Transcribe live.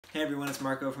Hey everyone, it's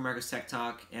Marco from Marco's Tech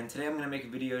Talk, and today I'm going to make a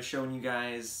video showing you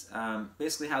guys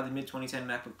basically how the Mid-2010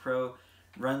 MacBook Pro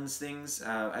runs things.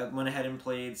 I went ahead and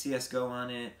played CSGO on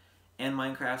it, and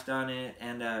Minecraft on it,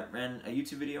 and ran a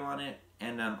YouTube video on it,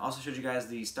 and also showed you guys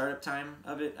the startup time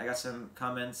of it. I got some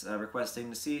comments requesting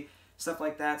to see stuff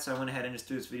like that, so I went ahead and just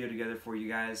threw this video together for you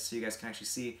guys so you guys can actually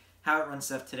see how it runs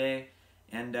stuff today.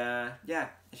 And yeah,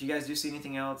 if you guys do see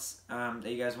anything else that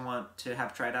you guys want to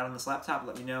have tried out on this laptop,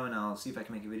 let me know and I'll see if I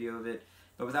can make a video of it.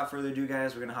 But without further ado,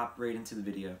 guys, we're going to hop right into the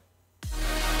video.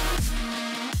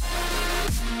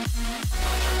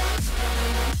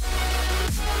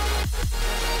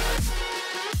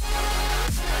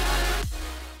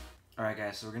 Alright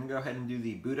guys, so we're going to go ahead and do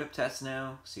the boot up test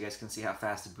now so you guys can see how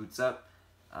fast it boots up.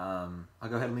 I'll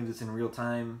go ahead and leave this in real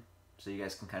time so you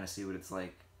guys can kind of see what it's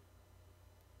like.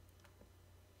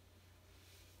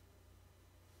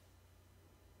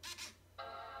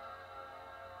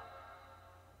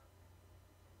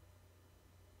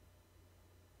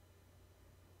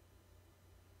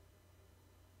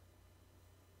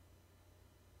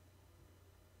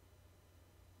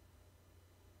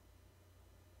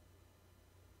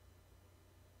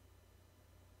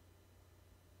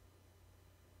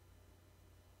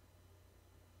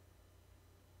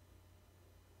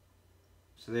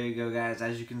 So there you go, guys.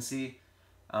 As you can see,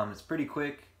 it's pretty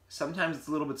quick. Sometimes it's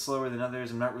a little bit slower than others.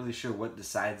 I'm not really sure what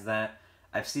decides that.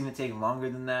 I've seen it take longer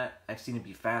than that. I've seen it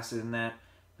be faster than that.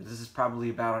 But this is probably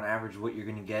about on average what you're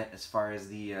going to get as far as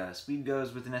the speed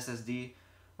goes with an SSD,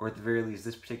 or at the very least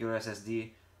this particular SSD.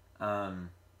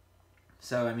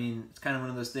 So I mean, it's kind of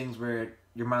one of those things where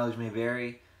your mileage may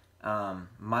vary.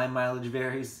 My mileage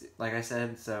varies, like I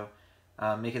said, so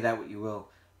make it that what you will.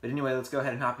 But anyway, let's go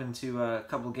ahead and hop into a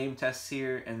couple game tests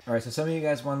here. And all right, so some of you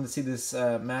guys wanted to see this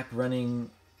Mac running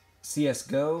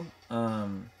CSGO.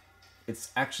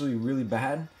 It's actually really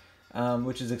bad,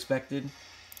 which is expected.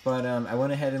 But I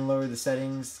went ahead and lowered the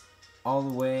settings all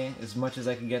the way, as much as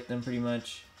I could get them pretty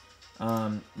much.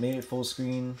 Made it full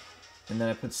screen, and then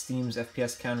I put Steam's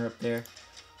FPS counter up there.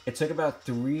 It took about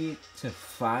 3 to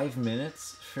 5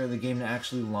 minutes for the game to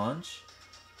actually launch.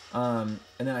 And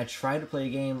then I tried to play a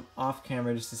game off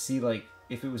camera just to see like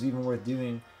if it was even worth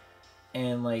doing,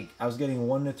 and like I was getting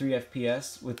 1 to 3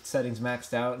 FPS with settings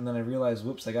maxed out, and then I realized,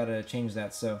 whoops, I gotta change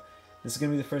that. So this is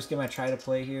gonna be the first game I try to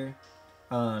play here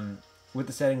with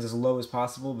the settings as low as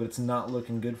possible, but it's not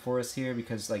looking good for us here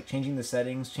because like changing the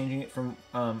settings, changing it from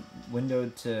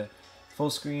windowed to full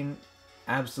screen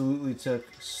absolutely took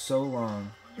so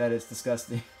long that it's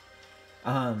disgusting.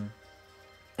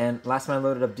 And last time I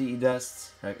loaded up DE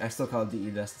Dust, right, I still call it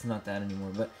DE Dust, it's not that anymore,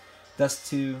 but Dust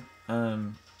 2,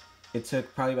 it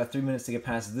took probably about 3 minutes to get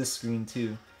past this screen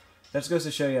too. That just goes to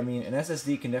show you, I mean, an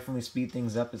SSD can definitely speed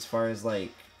things up as far as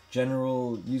like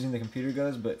general using the computer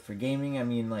goes, but for gaming, I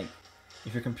mean, like,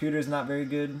 if your computer is not very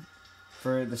good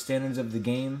for the standards of the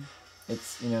game,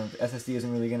 it's, you know, the SSD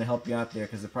isn't really going to help you out there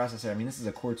because the processor, I mean, this is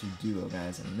a Core 2 Duo,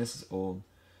 guys, I mean, this is old.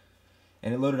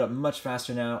 And it loaded up much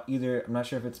faster now. Either, I'm not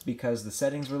sure if it's because the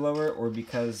settings were lower or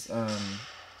because I'd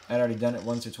already done it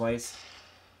once or twice.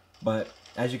 But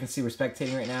as you can see, we're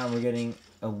spectating right now and we're getting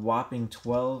a whopping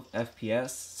 12 FPS,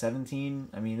 17.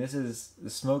 I mean, this is, the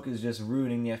smoke is just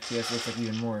ruining the FPS, looks like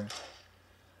even more.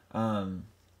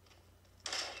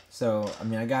 So, I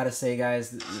mean, I gotta say,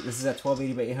 guys, this is at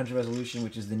 1280 by 800 resolution,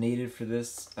 which is the native for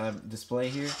this display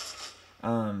here.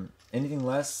 Anything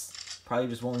less probably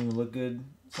just won't even look good.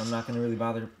 So I'm not going to really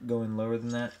bother going lower than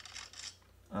that.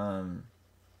 So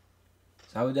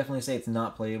I would definitely say it's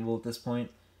not playable at this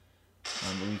point.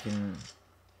 But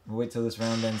we'll wait till this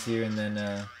round ends here and then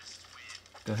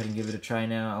go ahead and give it a try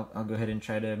now. I'll go ahead and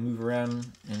try to move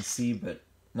around and see, but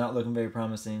not looking very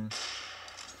promising.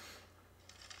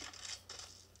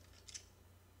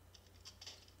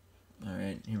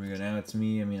 Alright, here we go. Now it's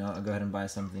me. I mean, I'll go ahead and buy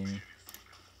something.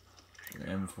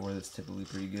 An M4 that's typically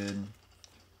pretty good.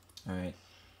 Alright.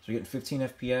 So we're getting 15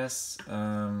 FPS,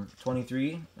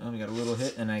 23. Oh, we got a little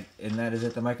hit, and that is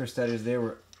it. The micro stutters there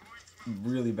were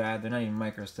really bad. They're not even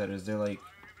micro stutters. They're like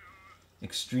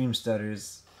extreme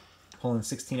stutters. Pulling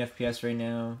 16 FPS right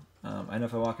now. I know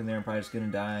if I walk in there, I'm probably just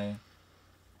gonna die.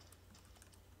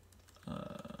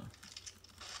 Let's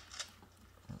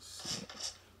see.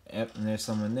 Yep, and there's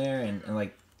someone there, and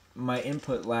like my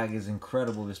input lag is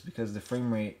incredible just because the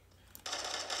frame rate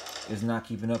is not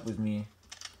keeping up with me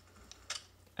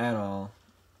at all.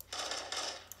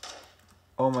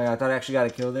 Oh my god, I thought I actually got a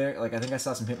kill there. Like, I think I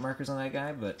saw some hit markers on that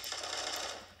guy, but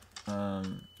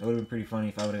it would have been pretty funny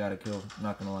if I would have got a kill. I'm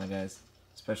not gonna lie, guys.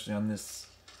 Especially on this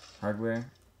hardware.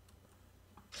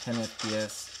 10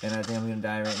 FPS, and I think I'm gonna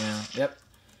die right now. Yep,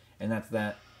 and that's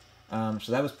that.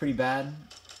 So that was pretty bad.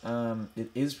 it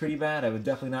is pretty bad. I would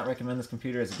definitely not recommend this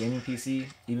computer as a gaming PC,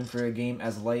 even for a game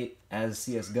as light as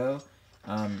CSGO.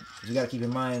 You got to keep in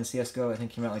mind, CSGO I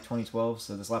think came out like 2012,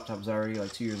 so this laptop is already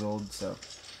like 2 years old. So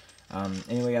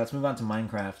anyway, yeah, let's move on to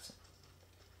Minecraft.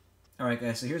 Alright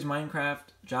guys, so here's Minecraft,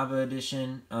 Java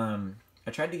Edition. I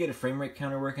tried to get a frame rate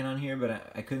counter working on here,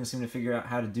 but I couldn't seem to figure out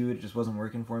how to do it. It just wasn't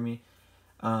working for me.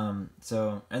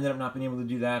 So I ended up not being able to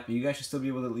do that, but you guys should still be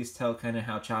able to at least tell kind of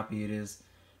how choppy it is,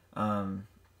 and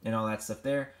all that stuff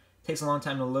there. It takes a long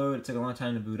time to load. It took a long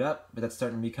time to boot up, but that's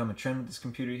starting to become a trend with this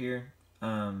computer here.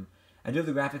 I do have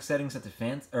the graphics settings set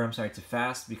to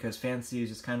fast, because fancy is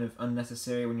just kind of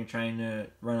unnecessary when you're trying to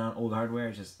run on old hardware.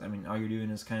 It's just, I mean, all you're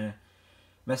doing is kind of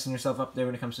messing yourself up there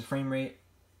when it comes to frame rate.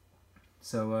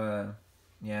 So,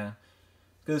 yeah.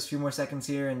 Give us a few more seconds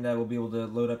here, and we'll be able to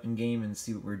load up in game and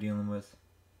see what we're dealing with.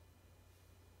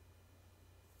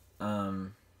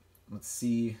 Let's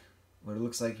see what it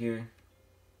looks like here.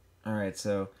 Alright,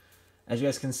 so as you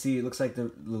guys can see, it looks like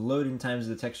the loading times of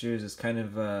the textures is kind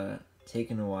of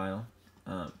taking a while.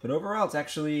 But overall, it's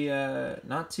actually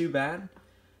not too bad.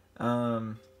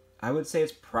 I would say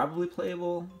it's probably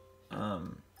playable.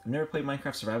 I've never played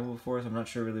Minecraft Survival before, so I'm not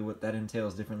sure really what that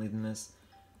entails differently than this.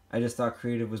 I just thought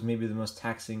creative was maybe the most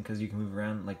taxing, because you can move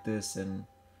around like this and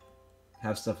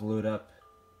have stuff load up.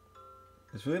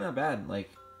 It's really not bad. Like,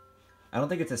 I don't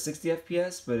think it's a 60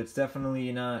 FPS, but it's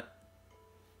definitely not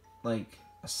like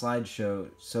a slideshow.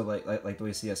 So like the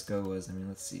way CS:GO was. I mean,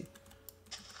 let's see.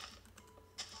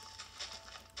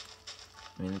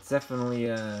 I mean, it's definitely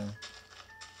like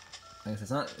I guess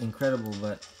it's not incredible,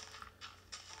 but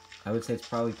I would say it's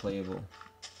probably playable.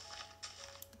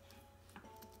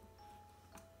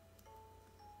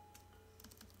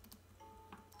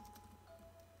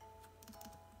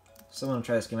 Someone will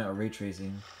try this game out with ray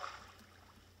tracing,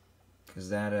 because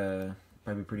that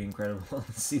probably pretty incredible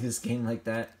to see this game like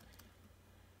that.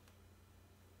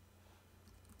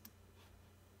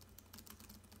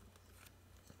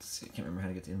 Let's see, I can't remember how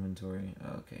to get to inventory.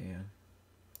 Oh, okay, yeah.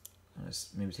 I'll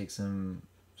just maybe take some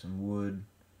wood.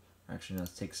 Actually, no,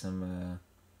 let's take some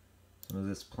of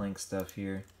this plank stuff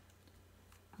here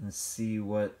and see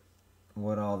what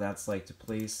all that's like to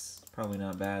place. Probably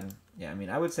not bad. Yeah, I mean,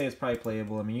 I would say it's probably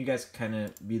playable. I mean, you guys kind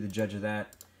of be the judge of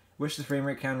that. Wish the frame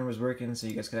rate counter was working so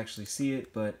you guys could actually see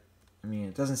it, but I mean,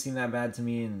 it doesn't seem that bad to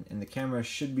me, and the camera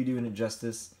should be doing it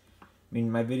justice. I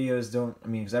mean, my videos don't, I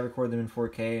mean, because I record them in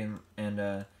 4K,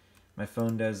 and my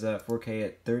phone does 4K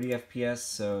at 30 FPS,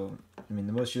 so, I mean,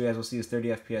 the most you guys will see is 30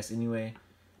 FPS anyway,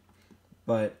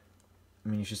 but, I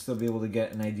mean, you should still be able to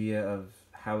get an idea of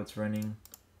how it's running.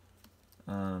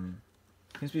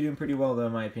 Seems to be doing pretty well, though,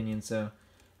 in my opinion, so,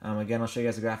 again, I'll show you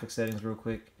guys the graphics settings real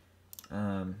quick.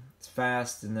 It's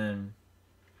fast, and then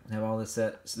have all this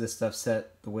stuff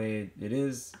set the way it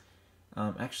is.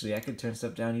 Actually, I could turn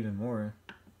stuff down even more.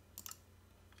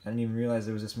 I didn't even realize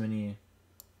there was this many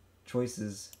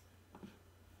choices.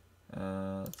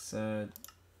 Let's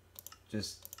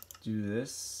just do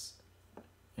this,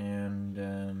 and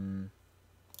can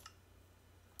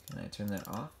I turn that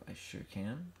off? I sure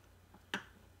can.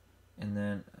 And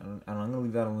then I'm gonna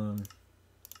leave that alone.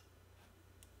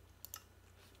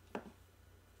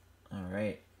 All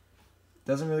right.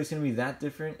 Doesn't really seem to be that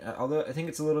different, although I think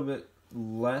it's a little bit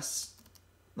less,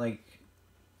 like,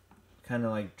 kind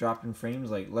of like drop in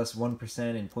frames, like less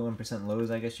 1% and 0.1%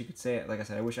 lows, I guess you could say. Like I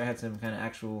said, I wish I had some kind of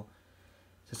actual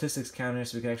statistics counter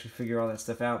so we could actually figure all that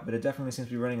stuff out, but it definitely seems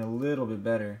to be running a little bit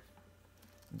better.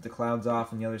 The clouds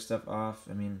off and the other stuff off.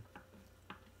 I mean,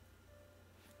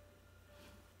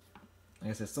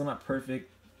 like I said, it's still not perfect.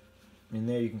 I mean,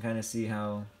 there you can kind of see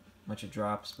how much it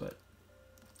drops, but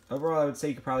overall, I would say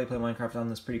you could probably play Minecraft on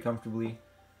this pretty comfortably,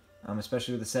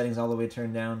 especially with the settings all the way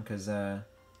turned down, because, you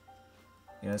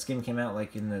know, this game came out,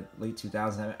 like, in the late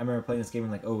 2000s. I remember playing this game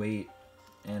in, like, 08,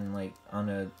 and, like, on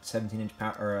a 17-inch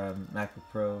MacBook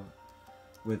Pro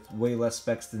with way less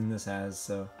specs than this has,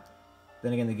 so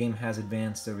then again, the game has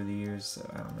advanced over the years, so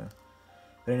I don't know.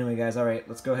 But anyway, guys, alright,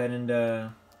 let's go ahead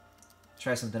and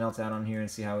try something else out on here and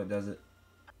see how it does it.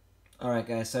 Alright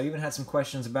guys, so I even had some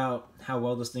questions about how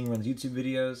well this thing runs YouTube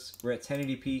videos. We're at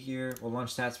 1080p here. We'll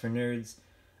launch Stats for Nerds.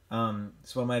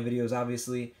 It's one of my videos,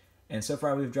 obviously. And so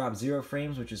far we've dropped 0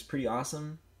 frames, which is pretty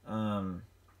awesome.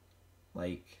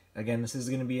 Like, again, this is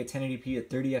going to be at 1080p at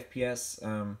 30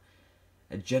 FPS.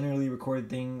 I generally record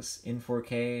things in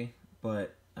 4K,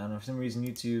 but I don't know, for some reason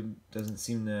YouTube doesn't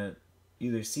seem to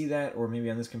either see that, or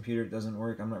maybe on this computer it doesn't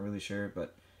work. I'm not really sure,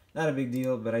 but not a big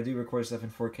deal. But I do record stuff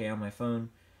in 4K on my phone.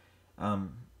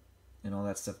 And all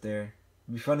that stuff there.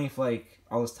 It'd be funny if, like,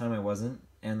 all this time I wasn't,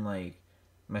 and, like,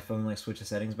 my phone like switch the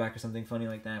settings back or something funny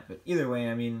like that. But either way,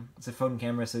 I mean, it's a phone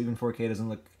camera, so even 4K doesn't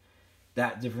look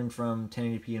that different from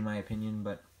 1080p in my opinion.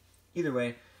 But either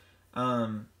way,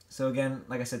 so again,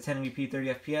 like I said, 1080p 30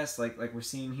 FPS like we're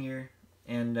seeing here,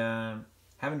 and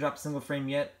haven't dropped a single frame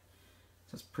yet,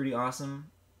 so it's pretty awesome.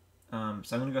 So I'm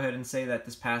gonna go ahead and say that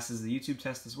this passes the YouTube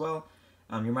test as well.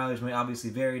 Your mileage may obviously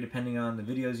vary depending on the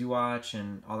videos you watch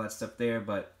and all that stuff there,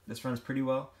 but this runs pretty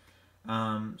well.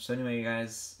 So anyway,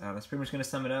 guys, that's pretty much going to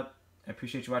sum it up. I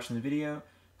appreciate you watching the video.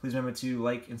 Please remember to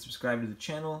like and subscribe to the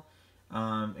channel,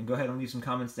 and go ahead and leave some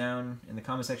comments down in the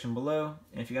comment section below.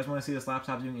 And if you guys want to see this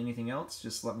laptop doing anything else,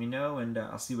 just let me know, and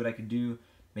I'll see what I could do,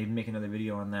 maybe make another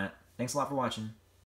video on that. Thanks a lot for watching.